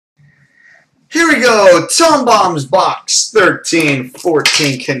Here we go. Tom Bombs box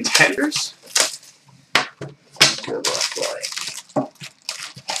 13-14 Contenders. Good luck, buddy.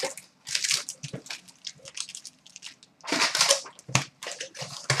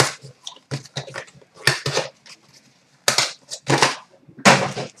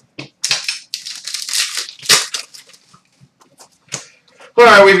 All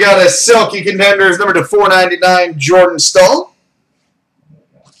right, we've got a Silky Contenders number to 499, Jordan Stahl.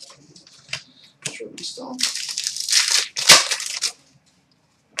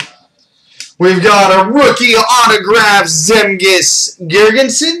 We've got a rookie autograph, Zemgus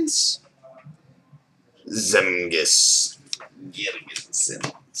Girgensons. Zemgus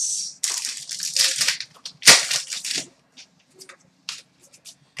Girgensons.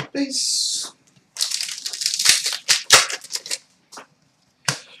 Base.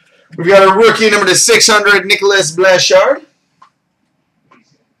 We've got a rookie number to 600, Nicolas Blanchard.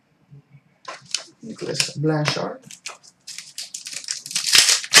 Nicolas Blanchard.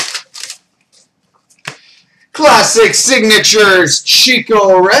 Classic Signatures,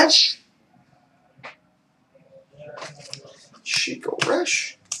 Chico Resch. Chico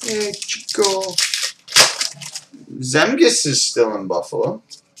Resch. Yeah, Chico. Zemgus is still in Buffalo.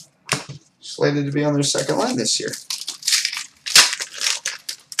 Slated to be on their second line this year.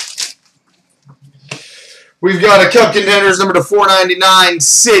 We've got a Cup Contenders number to 499,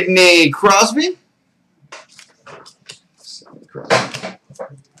 Sidney Crosby. Sidney Crosby.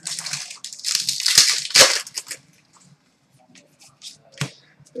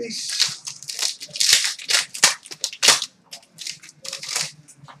 Base.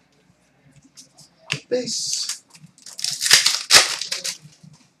 Base.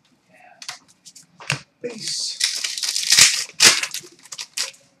 Base.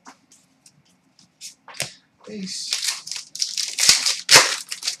 Base.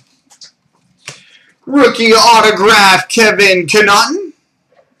 Rookie autograph, Kevin Connauton.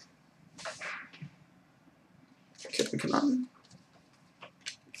 Kevin Connauton.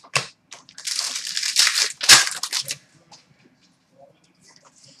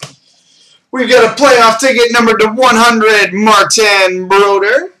 We've got a playoff ticket number to 100, Martin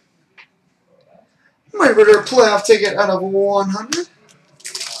Brodeur. Martin Brodeur playoff ticket out of 100.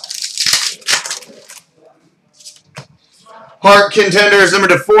 Heart Contenders number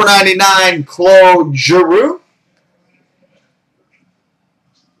to 499, Claude Giroux.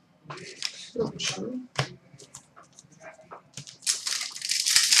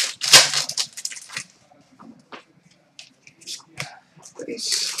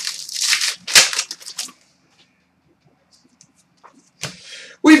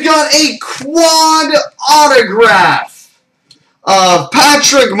 We've got a quad autograph of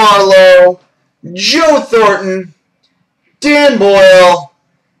Patrick Marleau, Joe Thornton, Dan Boyle,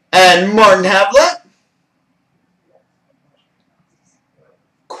 and Martin Havlat.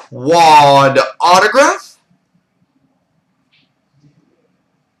 Quad autograph.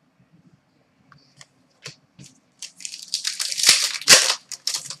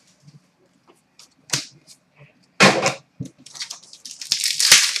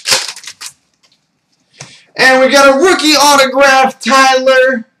 And we got a rookie autograph,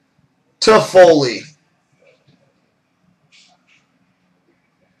 Tyler Toffoli.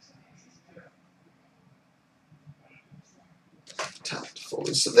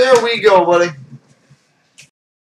 So there we go, buddy.